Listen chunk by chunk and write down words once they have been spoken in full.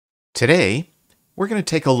Today, we're going to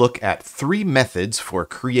take a look at 3 methods for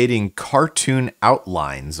creating cartoon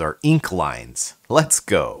outlines or ink lines. Let's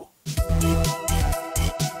go.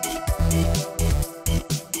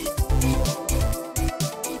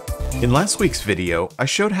 In last week's video, I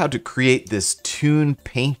showed how to create this Toon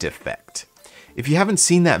paint effect. If you haven't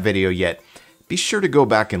seen that video yet, be sure to go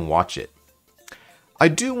back and watch it. I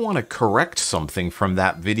do want to correct something from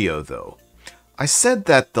that video though. I said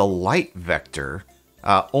that the light vector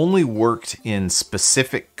only worked in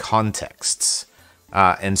specific contexts.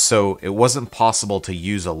 And so it wasn't possible to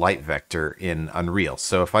use a light vector in Unreal.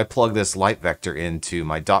 So if I plug this light vector into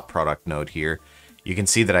my dot product node here, you can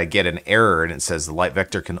see that I get an error and it says the light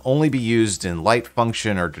vector can only be used in light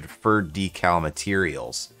function or deferred decal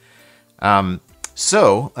materials.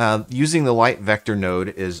 Using the light vector node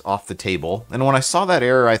is off the table. And when I saw that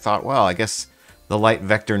error, I thought, well, I guess the light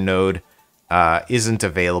vector node isn't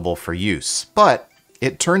available for use. But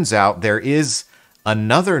it turns out there is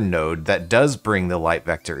another node that does bring the light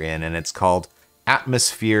vector in, and it's called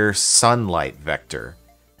atmosphere sunlight vector.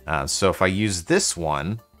 So if I use this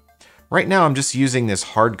one, right now I'm just using this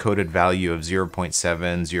hard-coded value of 0.7,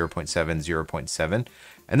 0.7, 0.7.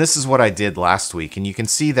 And this is what I did last week. And you can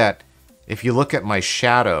see that if you look at my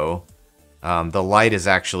shadow, the light is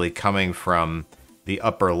actually coming from the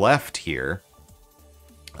upper left here.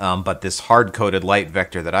 But this hard-coded light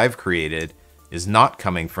vector that I've created is not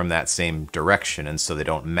coming from that same direction, and so they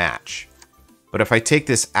don't match. But if I take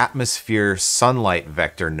this atmosphere sunlight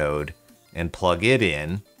vector node and plug it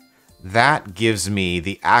in, that gives me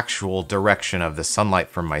the actual direction of the sunlight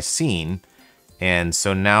from my scene. And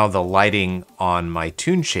so now the lighting on my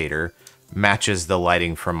Toon shader matches the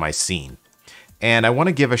lighting from my scene. And I want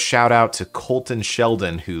to give a shout out to Colton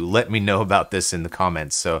Sheldon, who let me know about this in the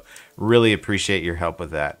comments. So really appreciate your help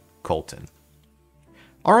with that, Colton.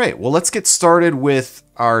 All right, well, let's get started with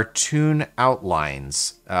our Toon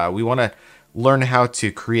outlines. We want to learn how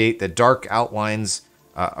to create the dark outlines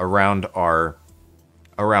around our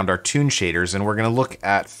Toon shaders, and we're going to look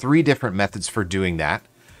at 3 different methods for doing that.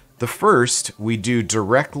 The first we do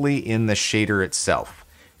directly in the shader itself.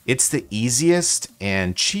 It's the easiest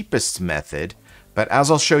and cheapest method, but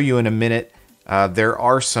as I'll show you in a minute, there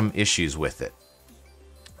are some issues with it.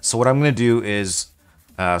 So what I'm going to do is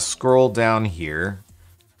scroll down here,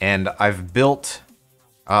 and I've built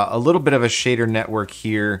a little bit of a shader network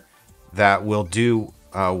here that will do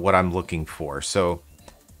what I'm looking for. So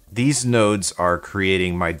these nodes are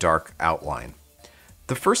creating my dark outline.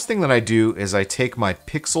 The first thing that I do is I take my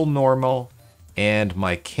pixel normal and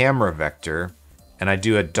my camera vector, and I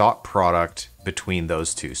do a dot product between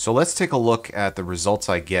those two. So let's take a look at the results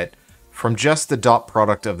I get from just the dot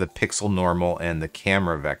product of the pixel normal and the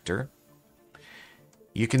camera vector.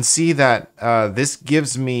 You can see that this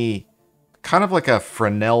gives me kind of like a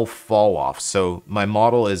Fresnel fall off. So my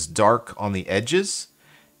model is dark on the edges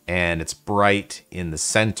and it's bright in the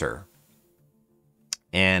center.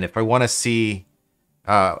 And if I want to see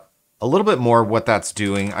a little bit more what that's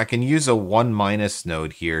doing, I can use a 1-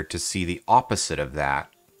 node here to see the opposite of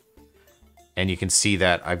that. And you can see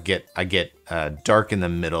that I get dark in the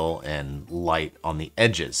middle and light on the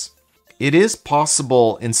edges. It is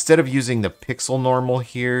possible, instead of using the pixel normal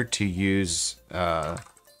here, to use the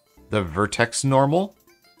vertex normal.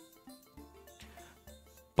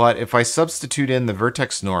 But if I substitute in the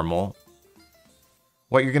vertex normal,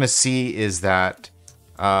 what you're going to see is that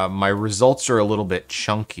my results are a little bit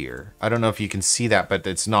chunkier. I don't know if you can see that, but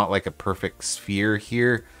it's not like a perfect sphere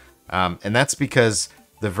here. And that's because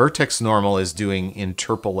the vertex normal is doing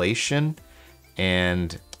interpolation.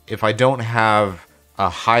 And if I don't have a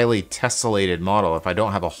highly tessellated model, if I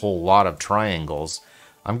don't have a whole lot of triangles,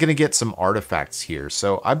 I'm going to get some artifacts here.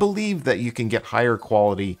 So I believe that you can get higher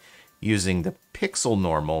quality using the pixel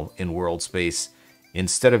normal in world space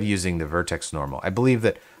instead of using the vertex normal. I believe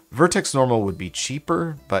that vertex normal would be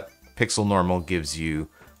cheaper, but pixel normal gives you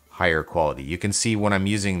higher quality. You can see when I'm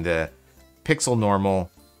using the pixel normal,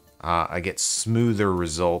 I get smoother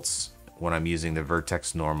results. When I'm using the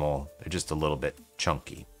vertex normal, they're just a little bit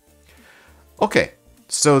chunky. Okay,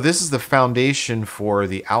 so this is the foundation for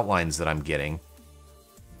the outlines that I'm getting.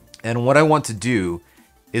 And what I want to do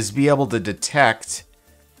is be able to detect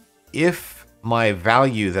if my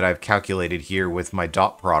value that I've calculated here with my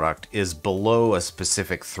dot product is below a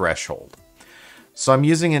specific threshold. So I'm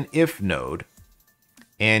using an if node,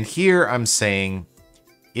 and here I'm saying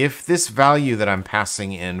if this value that I'm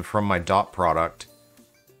passing in from my dot product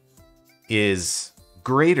is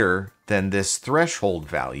greater than this threshold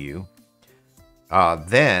value,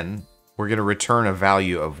 then we're going to return a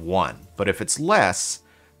value of 1. But if it's less,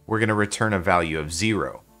 we're going to return a value of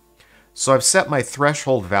 0. So I've set my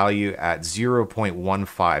threshold value at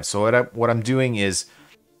 0.15. So what I'm doing is,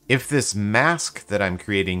 if this mask that I'm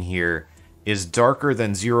creating here is darker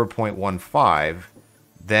than 0.15,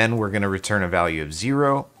 then we're going to return a value of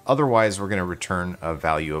 0. Otherwise, we're going to return a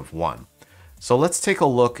value of 1. So let's take a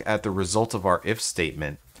look at the result of our if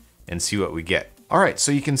statement and see what we get. All right,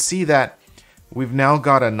 so you can see that we've now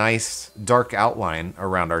got a nice dark outline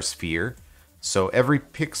around our sphere. So every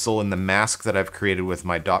pixel in the mask that I've created with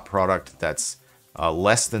my dot product that's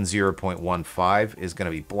less than 0.15 is going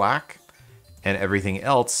to be black, and everything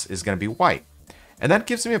else is going to be white. And that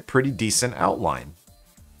gives me a pretty decent outline.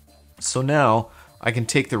 So now I can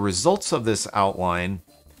take the results of this outline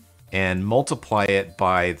and multiply it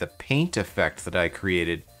by the paint effect that I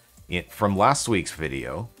created from last week's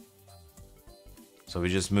video. So we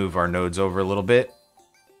just move our nodes over a little bit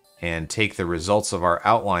and take the results of our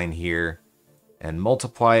outline here and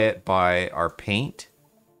multiply it by our paint.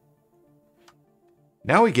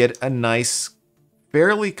 Now we get a nice,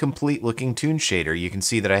 fairly complete looking Toon shader. You can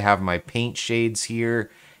see that I have my paint shades here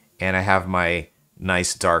and I have my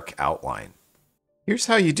nice dark outline. Here's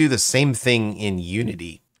how you do the same thing in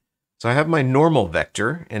Unity. So I have my normal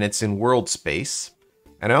vector and it's in world space.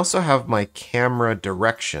 And I also have my camera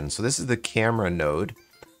direction. So this is the camera node.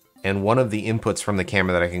 And one of the inputs from the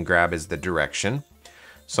camera that I can grab is the direction.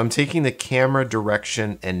 So I'm taking the camera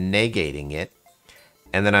direction and negating it.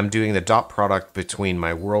 And then I'm doing the dot product between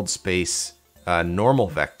my world space normal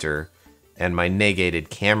vector and my negated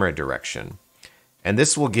camera direction. And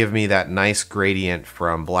this will give me that nice gradient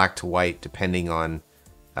from black to white depending on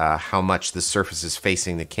how much the surface is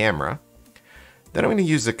facing the camera. Then I'm going to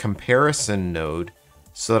use a comparison node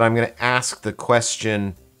so that I'm going to ask the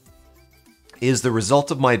question, is the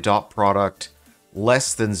result of my dot product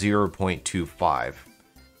less than 0.25?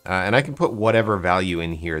 And I can put whatever value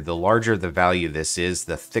in here. The larger the value this is,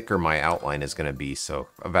 the thicker my outline is going to be. So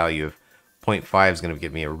a value of 0.5 is going to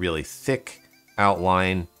give me a really thick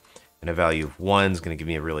outline, and a value of 1 is going to give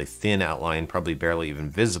me a really thin outline, probably barely even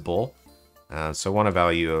visible. So I want a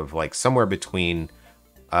value of like somewhere between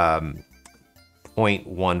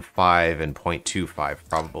 0.15 and 0.25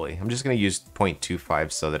 probably. I'm just going to use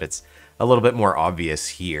 0.25 so that it's a little bit more obvious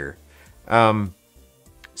here. So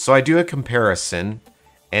I do a comparison.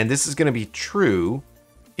 And this is going to be true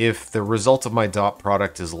if the result of my dot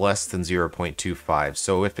product is less than 0.25.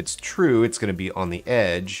 So if it's true, it's going to be on the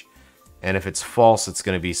edge. And if it's false, it's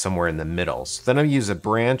going to be somewhere in the middle. So then I use a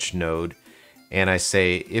branch node. And I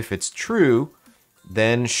say, if it's true,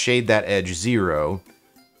 then shade that edge 0.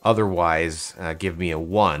 Otherwise, give me a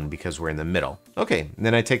 1 because we're in the middle. Okay, and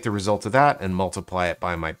then I take the result of that and multiply it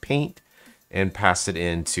by my paint and pass it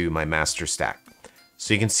into my master stack.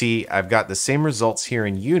 So you can see I've got the same results here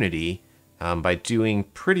in Unity by doing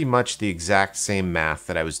pretty much the exact same math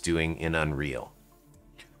that I was doing in Unreal.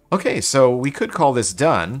 Okay, so we could call this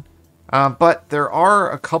done, but there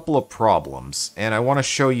are a couple of problems, and I want to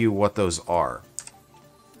show you what those are.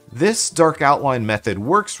 This dark outline method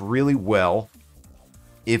works really well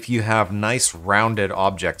if you have nice rounded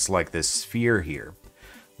objects like this sphere here.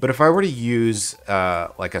 But if I were to use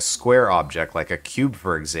like a square object, like a cube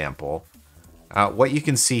for example, what you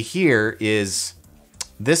can see here is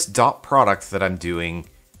this dot product that I'm doing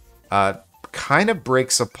kind of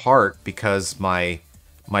breaks apart because my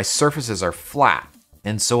surfaces are flat.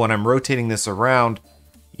 And so when I'm rotating this around,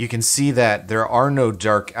 you can see that there are no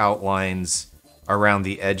dark outlines around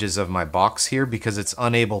the edges of my box here because it's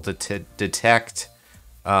unable to detect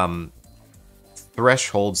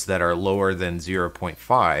thresholds that are lower than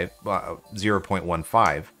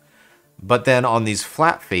 0.15. But then on these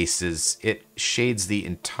flat faces, it shades the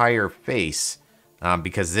entire face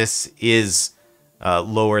because this is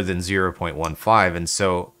lower than 0.15. And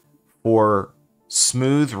so for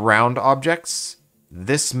smooth round objects,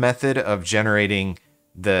 this method of generating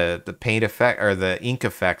the paint effect or the ink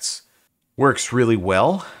effects works really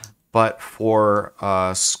well. But for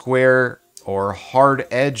square or hard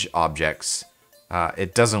edge objects,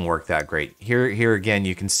 it doesn't work that great. Here again,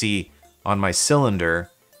 you can see on my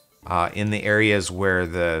cylinder, in the areas where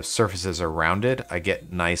the surfaces are rounded, I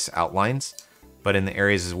get nice outlines. But in the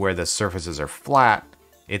areas where the surfaces are flat,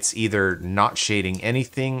 it's either not shading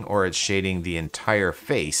anything or it's shading the entire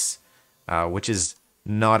face, which is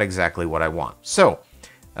not exactly what I want. So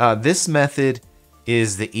this method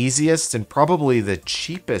is the easiest and probably the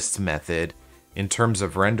cheapest method in terms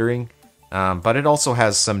of rendering, but it also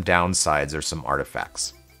has some downsides or some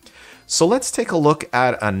artifacts. So let's take a look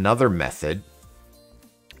at another method.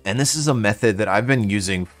 And this is a method that I've been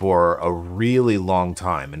using for a really long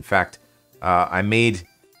time. In fact, I made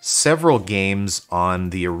several games on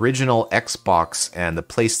the original Xbox and the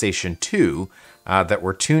PlayStation 2 that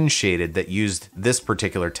were Toon shaded that used this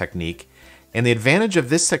particular technique. And the advantage of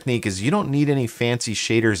this technique is you don't need any fancy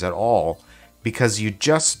shaders at all because you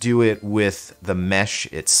just do it with the mesh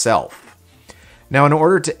itself. Now, in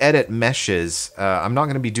order to edit meshes, I'm not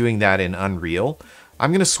going to be doing that in Unreal.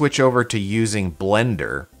 I'm going to switch over to using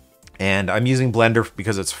Blender. And I'm using Blender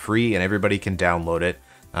because it's free and everybody can download it.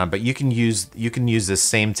 But you can use this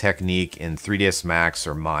same technique in 3ds Max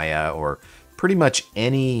or Maya or pretty much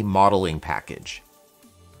any modeling package.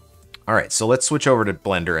 All right, so let's switch over to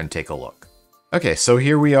Blender and take a look. Okay, so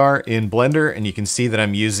here we are in Blender, and you can see that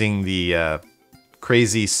I'm using the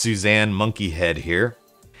crazy Suzanne monkey head here.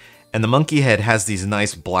 And the monkey head has these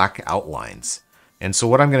nice black outlines. And so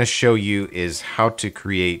what I'm going to show you is how to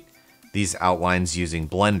create these outlines using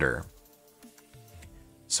Blender.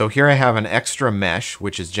 So here I have an extra mesh,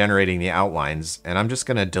 which is generating the outlines, and I'm just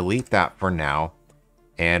going to delete that for now.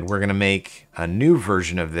 And we're going to make a new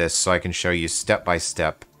version of this so I can show you step by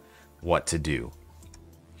step what to do.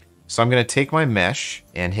 So I'm going to take my mesh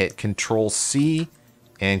and hit Control-C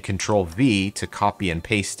and Control-V to copy and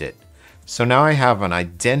paste it. So now I have an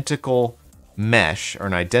identical mesh, or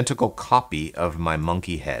an identical copy of my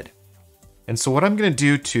monkey head. And so what I'm going to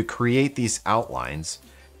do to create these outlines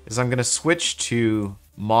is I'm going to switch to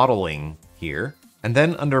modeling here, and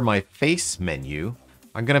then under my face menu,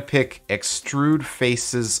 I'm going to pick extrude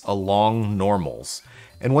faces along normals.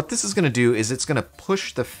 And what this is going to do is it's going to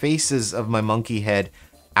push the faces of my monkey head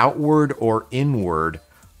outward or inward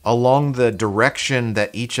along the direction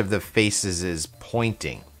that each of the faces is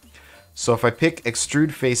pointing. So if I pick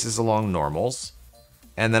extrude faces along normals,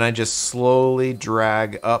 and then I just slowly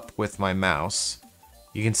drag up with my mouse,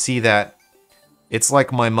 you can see that it's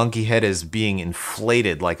like my monkey head is being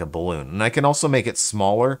inflated like a balloon. And I can also make it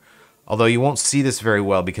smaller, although you won't see this very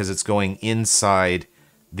well because it's going inside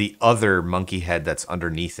the other monkey head that's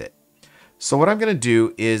underneath it. So what I'm going to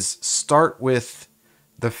do is start with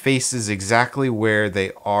the faces exactly where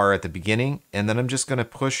they are at the beginning, and then I'm just going to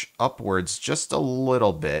push upwards just a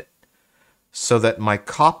little bit so that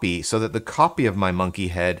the copy of my monkey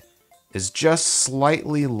head is just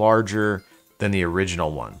slightly larger than the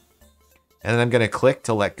original one. And then I'm going to click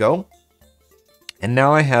to let go. And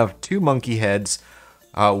now I have two monkey heads,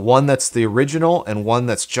 one that's the original and one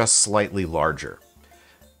that's just slightly larger.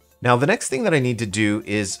 Now the next thing that I need to do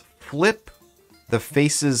is flip the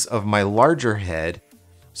faces of my larger head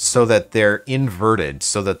so that they're inverted,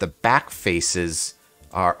 so that the back faces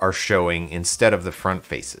are showing instead of the front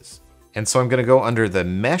faces. And so I'm going to go under the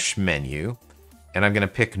mesh menu, and I'm going to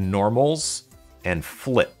pick normals and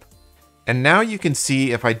flip. And now you can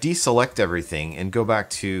see if I deselect everything and go back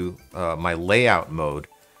to my layout mode,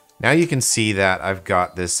 now you can see that I've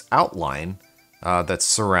got this outline that's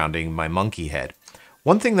surrounding my monkey head.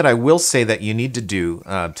 One thing that I will say that you need to do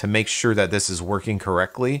to make sure that this is working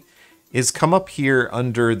correctly is come up here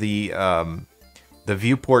under the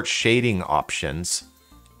viewport shading options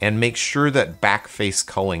and make sure that back face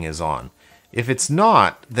culling is on. If it's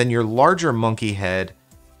not, then your larger monkey head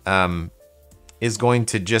is going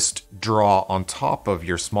to just draw on top of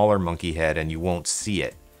your smaller monkey head and you won't see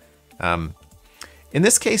it. In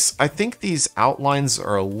this case, I think these outlines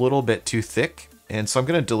are a little bit too thick, and so I'm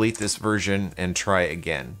going to delete this version and try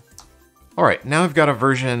again. All right, now I've got a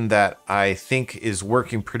version that I think is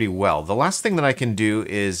working pretty well. The last thing that I can do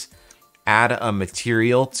is add a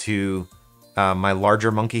material to my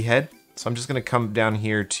larger monkey head. So I'm just going to come down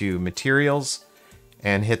here to materials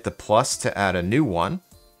and hit the plus to add a new one.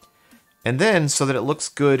 And then, so that it looks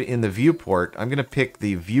good in the viewport, I'm going to pick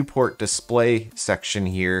the viewport display section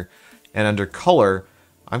here, and under color,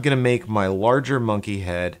 I'm going to make my larger monkey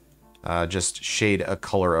head just shade a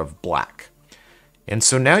color of black. And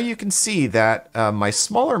so now you can see that my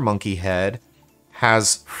smaller monkey head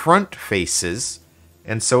has front faces,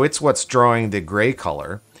 and so it's what's drawing the gray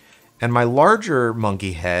color. And my larger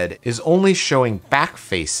monkey head is only showing back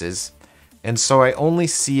faces, and so I only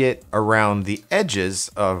see it around the edges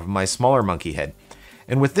of my smaller monkey head.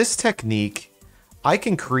 And with this technique, I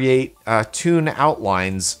can create Toon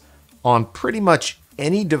outlines on pretty much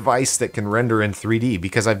any device that can render in 3D,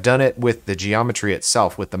 because I've done it with the geometry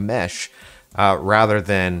itself, with the mesh, rather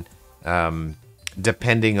than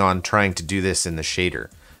depending on trying to do this in the shader.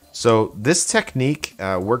 So this technique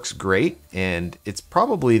works great, and it's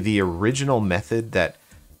probably the original method that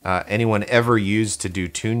anyone ever used to do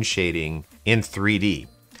Toon shading in 3D.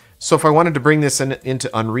 So if I wanted to bring this into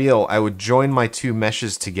Unreal, I would join my two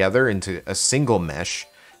meshes together into a single mesh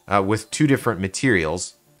with two different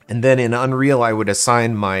materials. And then in Unreal, I would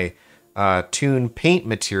assign my Toon paint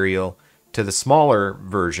material to the smaller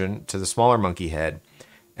version, to the smaller monkey head,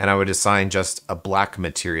 and I would assign just a black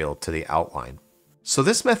material to the outline. So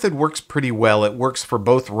this method works pretty well. It works for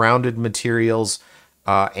both rounded materials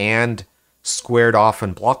and squared off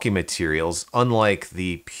and blocky materials, unlike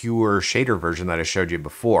the pure shader version that I showed you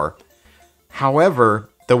before. However,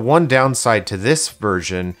 the one downside to this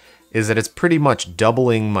version is that it's pretty much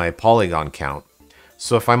doubling my polygon count.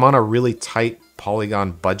 So if I'm on a really tight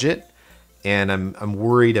polygon budget and I'm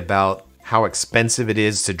worried about how expensive it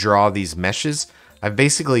is to draw these meshes, I've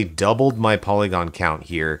basically doubled my polygon count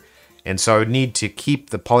here. And so I would need to keep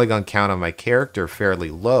the polygon count on my character fairly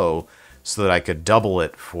low so that I could double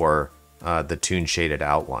it for the Toon shaded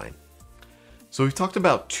outline. So we've talked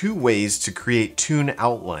about two ways to create Toon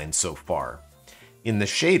outlines so far. In the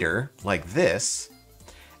shader, like this,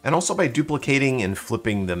 and also by duplicating and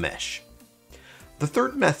flipping the mesh. The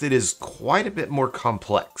third method is quite a bit more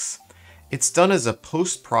complex. It's done as a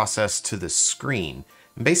post-process to the screen.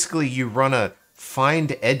 And basically, you run a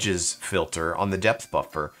find edges filter on the depth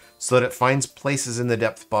buffer so that it finds places in the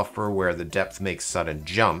depth buffer where the depth makes sudden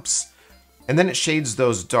jumps, and then it shades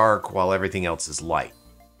those dark while everything else is light.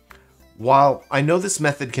 While I know this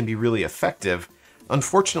method can be really effective,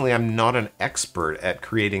 unfortunately I'm not an expert at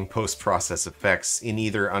creating post-process effects in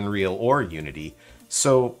either Unreal or Unity,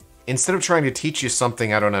 so instead of trying to teach you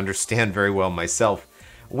something I don't understand very well myself,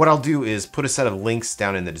 what I'll do is put a set of links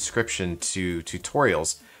down in the description to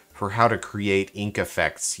tutorials for how to create ink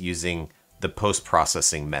effects using the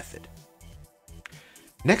post-processing method.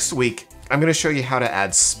 Next week, I'm going to show you how to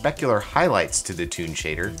add specular highlights to the Toon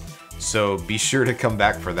shader, so be sure to come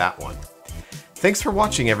back for that one. Thanks for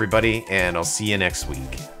watching, everybody, and I'll see you next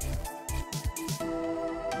week.